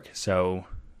them work. So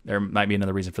there might be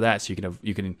another reason for that. So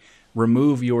you can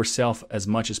remove yourself as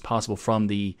much as possible from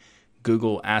the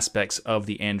Google aspects of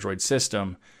the Android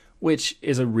system, which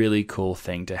is a really cool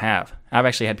thing to have. I've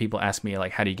actually had people ask me,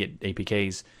 like, how do you get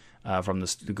APKs from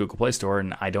the Google Play Store?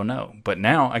 And I don't know. But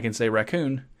now I can say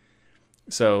Raccoon.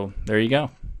 So there you go.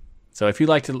 So if you'd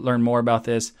like to learn more about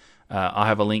this, I'll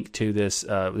have a link to this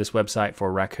website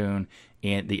for Raccoon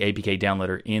and the APK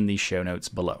downloader in the show notes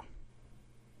below.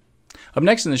 Up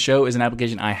next in the show is an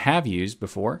application I have used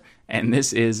before, and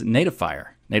this is Natifier.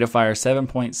 Natifier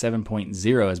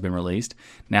 7.7.0 has been released.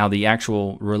 Now, the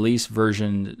actual release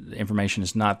version information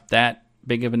is not that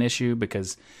big of an issue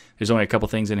because there's only a couple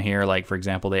things in here. Like, for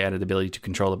example, they added the ability to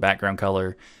control the background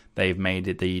color. They've made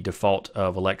it the default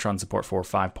of Electron support for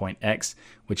 5.x,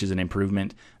 which is an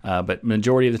improvement. But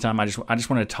majority of the time, I just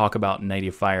want to talk about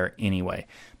Natifier anyway,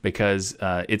 because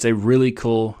it's a really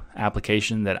cool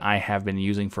application that I have been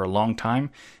using for a long time,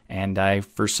 and I,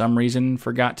 for some reason,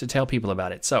 forgot to tell people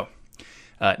about it. So,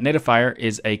 Natifier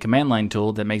is a command line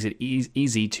tool that makes it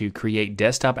easy to create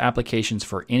desktop applications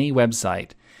for any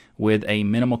website with a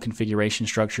minimal configuration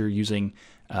structure using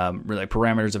really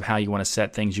parameters of how you want to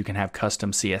set things. You can have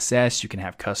custom CSS, you can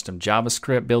have custom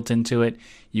JavaScript built into it,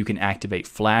 you can activate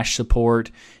Flash support,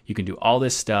 you can do all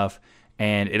this stuff,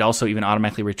 and it also even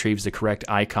automatically retrieves the correct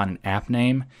icon and app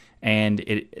name. And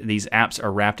these apps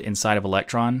are wrapped inside of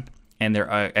Electron, and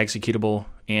they're executable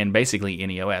in basically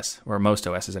any OS, or most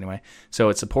OSs anyway. So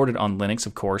it's supported on Linux,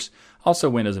 of course, also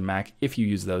Windows and Mac if you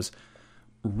use those.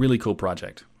 Really cool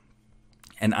project.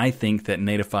 And I think that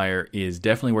Natifier is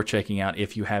definitely worth checking out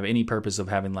if you have any purpose of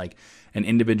having like an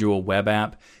individual web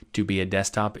app to be a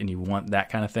desktop and you want that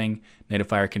kind of thing.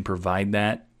 Natifier can provide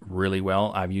that really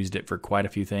well. I've used it for quite a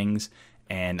few things,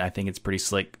 and I think it's a pretty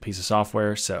slick piece of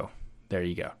software. So there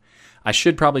you go. I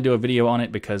should probably do a video on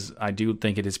it because I do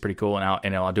think it is pretty cool,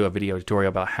 and I'll do a video tutorial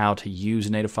about how to use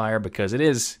Natifier because it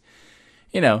is,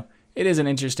 it is an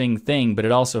interesting thing, but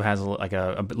it also has a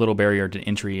little barrier to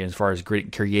entry as far as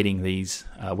creating these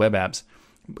web apps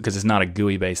because it's not a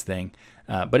GUI-based thing.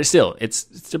 But it's still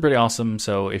pretty awesome.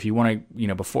 So if you want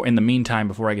to, before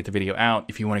I get the video out,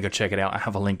 if you want to go check it out, I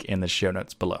have a link in the show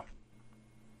notes below.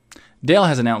 Dell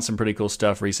has announced some pretty cool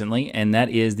stuff recently, and that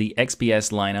is the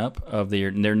XPS lineup of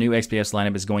their new XPS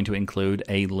lineup is going to include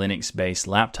a Linux-based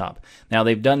laptop. Now,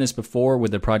 they've done this before with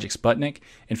the Project Sputnik.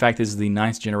 In fact, this is the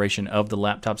 9th generation of the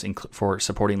laptops for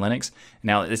supporting Linux.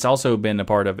 Now, it's also been a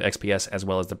part of XPS as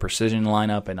well as the Precision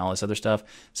lineup and all this other stuff.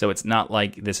 So it's not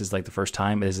like this is like the first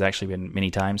time. This has actually been many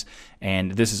times.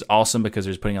 And this is awesome because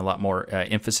there's putting a lot more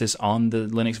emphasis on the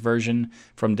Linux version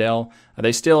from Dell.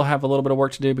 They still have a little bit of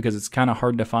work to do because it's kind of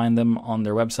hard to find them on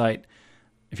their website.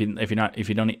 Even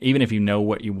if you know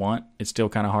what you want, it's still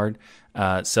kind of hard.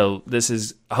 So this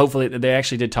is hopefully they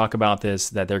actually did talk about this,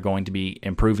 that they're going to be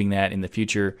improving that in the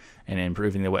future and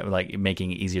improving the web, like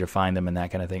making it easier to find them and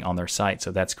that kind of thing on their site.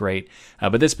 So that's great.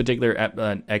 But this particular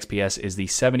XPS is the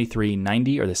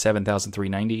 7390 or the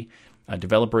 7390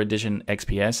 Developer Edition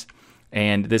XPS,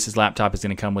 and this laptop is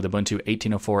going to come with Ubuntu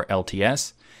 18.04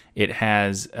 LTS. It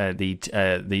has it's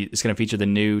going to feature the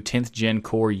new 10th Gen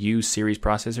Core U series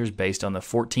processors based on the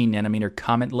 14 nanometer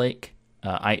Comet Lake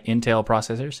Intel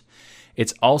processors.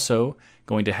 It's also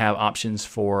going to have options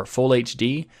for Full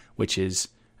HD, which is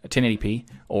 1080p,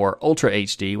 or Ultra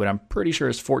HD, what I'm pretty sure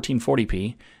is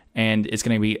 1440p, and it's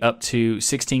going to be up to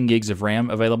 16 gigs of RAM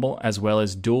available, as well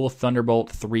as dual Thunderbolt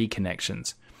 3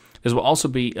 connections. This will also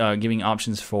be giving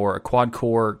options for a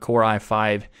quad-core Core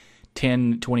i5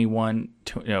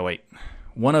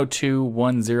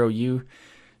 10210U.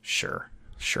 Sure.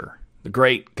 The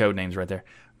great code names right there.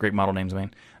 Great model names,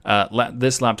 man.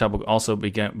 This laptop will also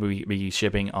be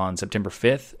shipping on September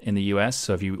 5th in the U.S.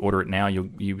 So if you order it now,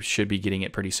 you should be getting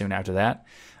it pretty soon after that.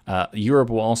 Europe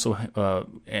will also,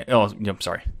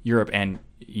 Europe and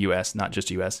U.S., not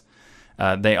just U.S.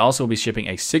 They also will be shipping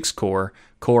a 6-core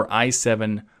Core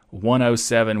i7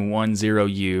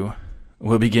 10710U.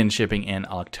 Will begin shipping in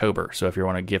October. So if you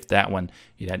want to gift that one,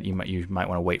 you might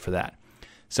want to wait for that.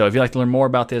 So if you'd like to learn more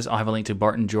about this, I'll have a link to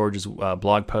Barton George's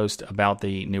blog post about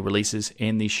the new releases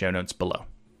in the show notes below.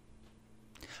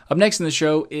 Up next in the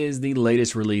show is the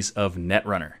latest release of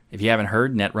Netrunner. If you haven't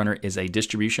heard, Netrunner is a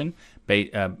distribution. They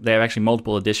have actually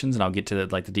multiple editions, and I'll get to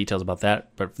the details about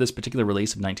that. But this particular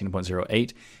release of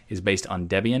 19.08 is based on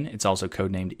Debian. It's also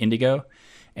codenamed Indigo,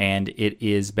 and it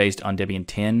is based on Debian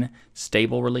 10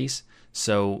 stable release.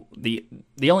 So the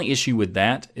only issue with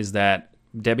that is that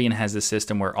Debian has this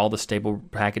system where all the stable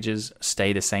packages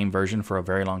stay the same version for a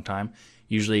very long time,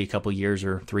 usually a couple years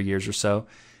or 3 years or so.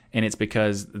 And it's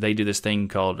because they do this thing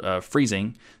called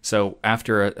freezing. So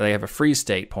they have a freeze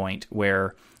state point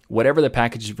where whatever the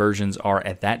package versions are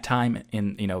at that time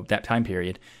in that time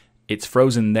period, it's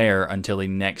frozen there until the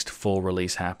next full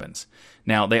release happens.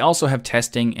 Now, they also have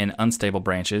testing and unstable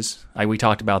branches. We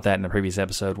talked about that in a previous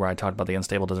episode where I talked about the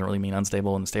unstable doesn't really mean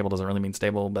unstable and the stable doesn't really mean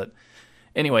stable. But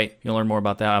anyway, you'll learn more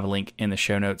about that. I have a link in the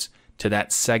show notes to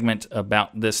that segment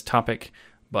about this topic.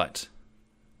 But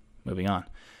moving on.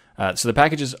 So the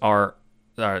packages are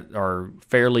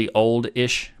fairly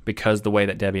old-ish because the way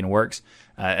that Debian works.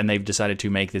 And they've decided to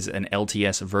make this an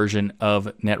LTS version of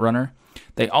Netrunner.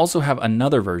 They also have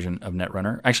another version of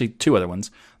Netrunner, actually two other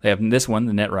ones. They have this one,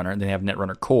 the Netrunner, they have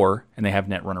Netrunner Core, and they have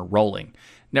Netrunner Rolling.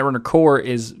 Netrunner Core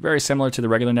is very similar to the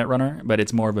regular Netrunner, but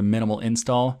it's more of a minimal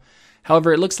install.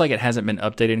 However, it looks like it hasn't been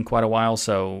updated in quite a while,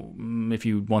 so if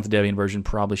you want the Debian version,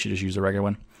 probably should just use the regular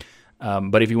one.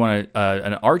 But if you want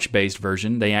an Arch-based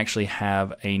version, they actually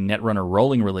have a Netrunner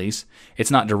Rolling release.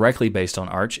 It's not directly based on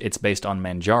Arch, it's based on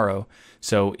Manjaro.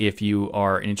 So if you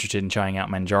are interested in trying out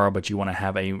Manjaro, but you want to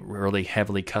have a really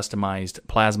heavily customized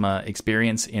Plasma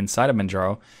experience inside of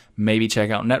Manjaro, maybe check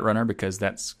out Netrunner because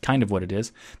that's kind of what it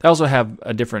is. They also have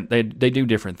they do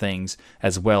different things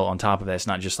as well on top of that. It's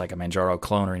not just like a Manjaro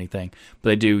clone or anything, but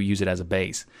they do use it as a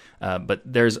base. But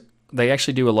they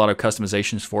actually do a lot of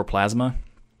customizations for Plasma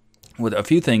with a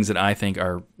few things that I think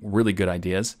are really good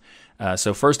ideas.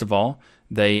 So first of all,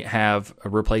 they have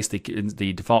replaced the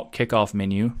default kickoff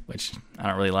menu, which I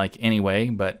don't really like anyway,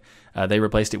 but they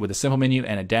replaced it with a simple menu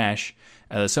and a dash.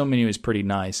 The simple menu is pretty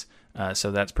nice.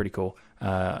 So that's pretty cool.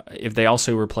 If they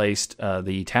also replaced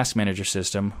the task manager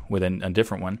system with a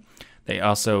different one, they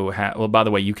also have. Well, by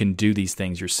the way, you can do these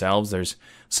things yourselves. There's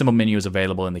simple menus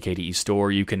available in the KDE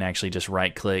store. You can actually just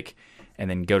right click and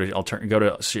then go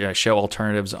to show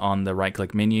alternatives on the right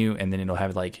click menu, and then it'll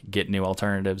have like get new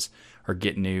alternatives or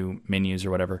get new menus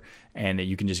or whatever, and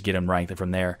you can just get them right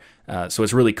from there. So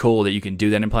it's really cool that you can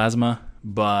do that in Plasma,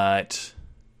 but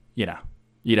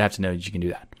you'd have to know that you can do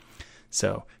that.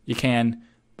 So you can,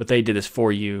 but they did this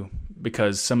for you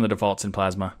because some of the defaults in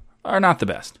Plasma are not the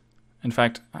best. In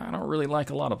fact, I don't really like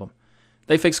a lot of them.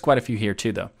 They fixed quite a few here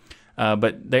too, though.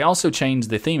 But they also changed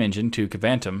the theme engine to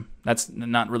Kvantum. That's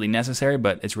not really necessary,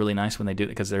 but it's really nice when they do it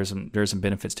because there's some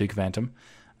benefits to Kvantum,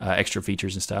 extra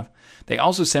features and stuff. They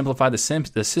also simplified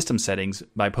the system settings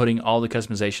by putting all the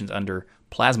customizations under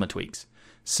Plasma tweaks.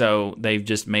 So they've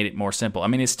just made it more simple. I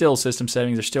mean, it's still system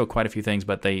settings. There's still quite a few things,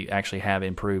 but they actually have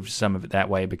improved some of it that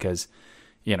way because,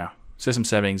 system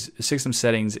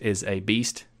settings is a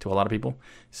beast to a lot of people.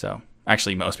 So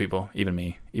actually, most people, even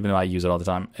me, even though I use it all the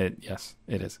time, yes,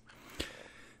 it is.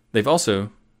 They've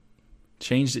also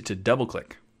changed it to double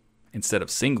click instead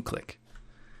of single click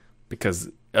because,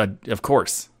 of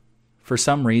course, for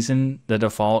some reason, the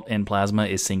default in Plasma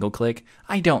is single click.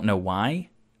 I don't know why.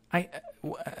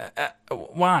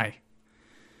 Why?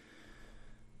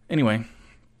 Anyway,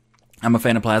 I'm a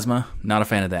fan of Plasma, not a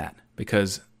fan of that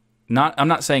because I'm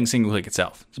not saying single click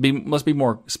itself. Let's be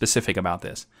more specific about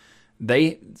this.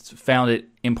 They found it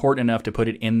important enough to put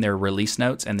it in their release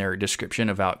notes and their description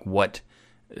about what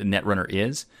Netrunner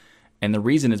is. And the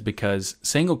reason is because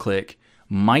single click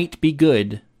might be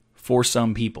good for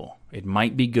some people. It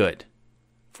might be good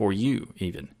for you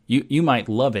even. You might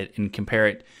love it and compare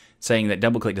it saying that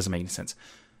double click doesn't make any sense.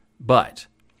 But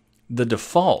the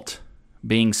default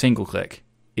being single click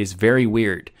is very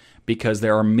weird because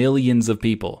there are millions of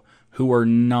people who are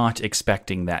not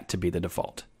expecting that to be the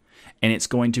default. And it's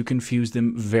going to confuse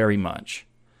them very much.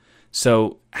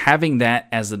 So having that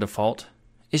as the default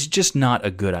is just not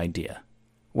a good idea.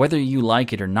 Whether you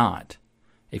like it or not,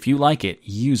 if you like it,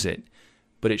 use it,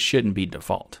 but it shouldn't be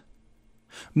default.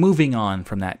 Moving on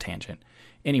from that tangent.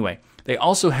 Anyway, they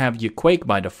also have Yaquake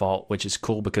by default, which is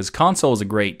cool because Console is a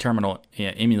great terminal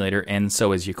emulator, and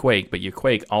so is Yaquake, but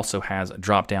Yaquake also has a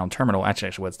drop-down terminal.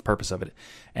 Actually, what's the purpose of it?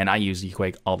 And I use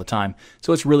Yaquake all the time.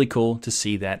 So it's really cool to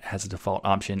see that as a default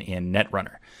option in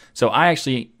Netrunner. So I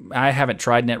haven't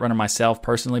tried Netrunner myself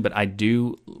personally, but I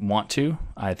do want to.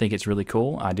 I think it's really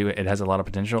cool. It has a lot of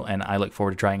potential, and I look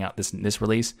forward to trying out this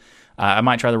release. I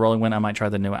might try the rolling one. I might try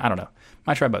the new one. I don't know.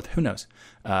 Might try both. Who knows?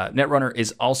 Netrunner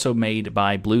is also made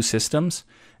by Blue Systems.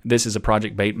 This is a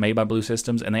project made by Blue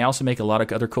Systems, and they also make a lot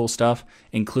of other cool stuff,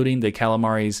 including the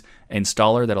Calamares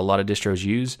installer that a lot of distros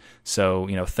use. So,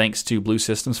 thanks to Blue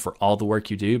Systems for all the work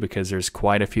you do, because there's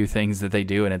quite a few things that they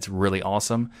do, and it's really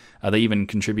awesome. They even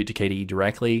contribute to KDE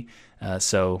directly.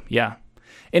 So, yeah.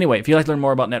 Anyway, if you'd like to learn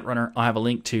more about Netrunner, I'll have a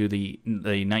link to the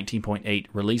 19.8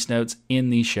 release notes in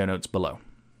the show notes below.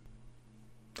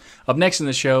 Up next in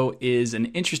the show is an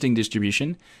interesting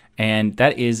distribution, and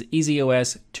that is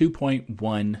EasyOS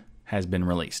 2.1 has been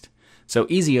released. So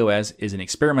EasyOS is an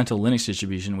experimental Linux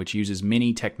distribution which uses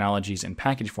many technologies and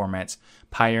package formats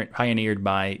pioneered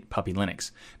by Puppy Linux.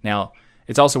 Now,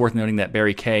 it's also worth noting that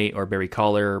Barry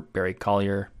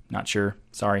Collier, not sure,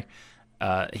 sorry,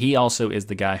 he also is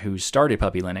the guy who started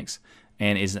Puppy Linux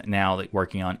and is now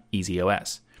working on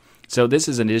EasyOS. So this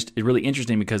is really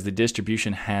interesting because the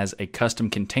distribution has a custom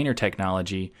container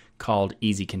technology called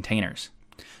Easy Containers,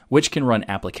 which can run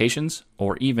applications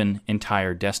or even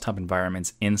entire desktop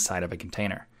environments inside of a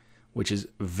container, which is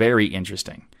very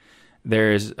interesting.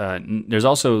 There's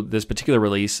also this particular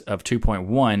release of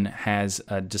 2.1 has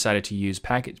decided to use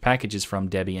packages from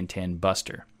Debian 10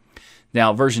 Buster.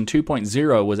 Now, version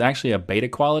 2.0 was actually a beta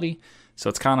quality, so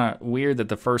it's kind of weird that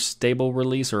the first stable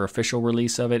release or official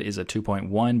release of it is a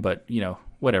 2.1, but,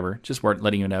 whatever. Just worth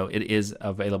letting you know it is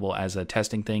available as a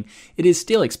testing thing. It is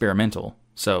still experimental,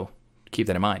 so keep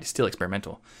that in mind. It's still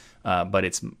experimental, but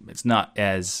it's not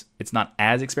as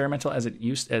experimental as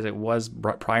it was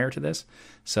prior to this.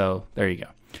 So there you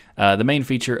go. The main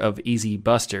feature of Easy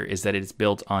Buster is that it's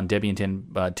built on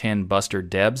Debian 10 Buster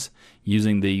Debs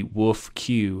using the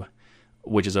WoofQ,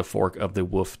 which is a fork of the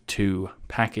WoofTwo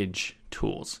package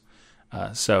tools.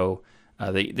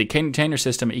 The container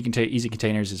system, Easy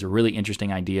Containers, is a really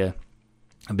interesting idea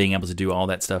of being able to do all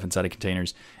that stuff inside of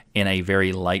containers in a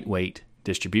very lightweight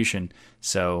distribution.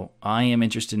 So I am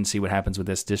interested in see what happens with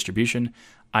this distribution.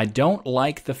 I don't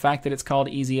like the fact that it's called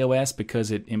EasyOS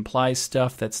because it implies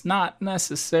stuff that's not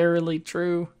necessarily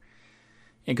true.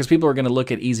 Because people are going to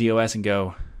look at EasyOS and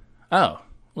go, oh,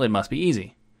 Well, it must be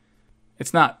easy.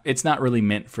 It's not really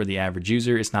meant for the average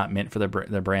user. It's not meant for the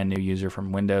brand new user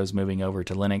from Windows moving over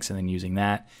to Linux and then using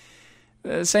that.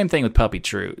 Same thing with Puppy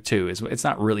too. It's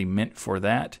not really meant for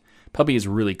that. Puppy is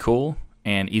really cool,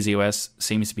 and EasyOS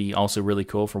seems to be also really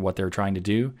cool for what they're trying to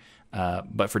do,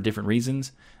 but for different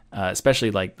reasons.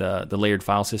 Especially like the layered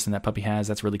file system that Puppy has.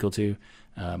 That's really cool too.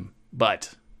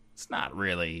 But it's not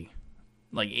really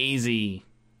like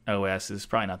EasyOS is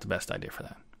probably not the best idea for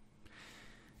that.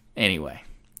 Anyway,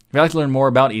 if you'd like to learn more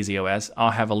about EasyOS,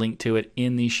 I'll have a link to it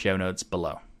in the show notes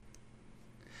below.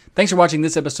 Thanks for watching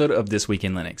this episode of This Week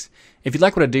in Linux. If you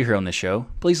like what I do here on this show,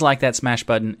 please like that smash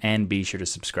button and be sure to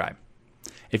subscribe.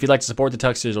 If you'd like to support the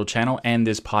Tux Digital channel and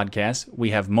this podcast, we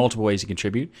have multiple ways to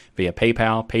contribute via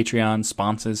PayPal, Patreon,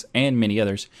 sponsors, and many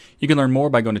others. You can learn more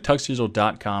by going to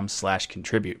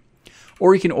tuxdigital.com/contribute.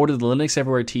 Or you can order the Linux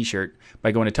Everywhere t-shirt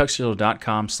by going to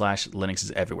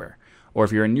tuxdigital.com/linuxiseverywhere. Or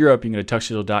if you're in Europe, you can go to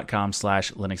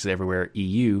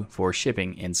tuxdigital.com/linuxiseverywhere.eu for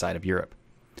shipping inside of Europe.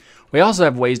 We also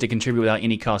have ways to contribute without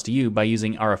any cost to you by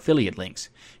using our affiliate links.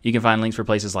 You can find links for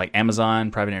places like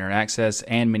Amazon, Private Internet Access,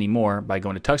 and many more by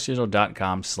going to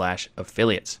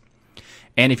tuxdigital.com/affiliates.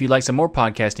 And if you'd like some more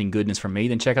podcasting goodness from me,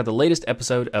 then check out the latest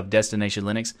episode of Destination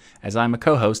Linux, as I'm a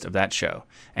co-host of that show.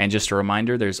 And just a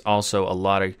reminder, there's also a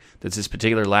lot of this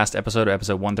particular last episode,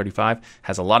 episode 135,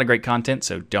 has a lot of great content,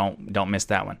 so don't miss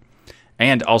that one.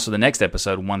 And also the next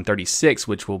episode, 136,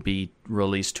 which will be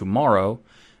released tomorrow,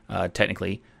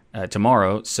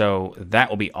 tomorrow, so that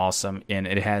will be awesome, and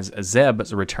it has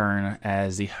Zeb's return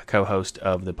as the co-host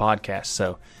of the podcast,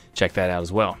 so check that out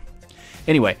as well.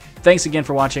 Anyway, thanks again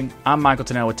for watching. I'm Michael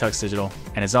Tunnell with Tux Digital,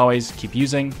 and as always, keep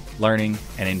using, learning,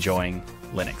 and enjoying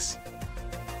Linux.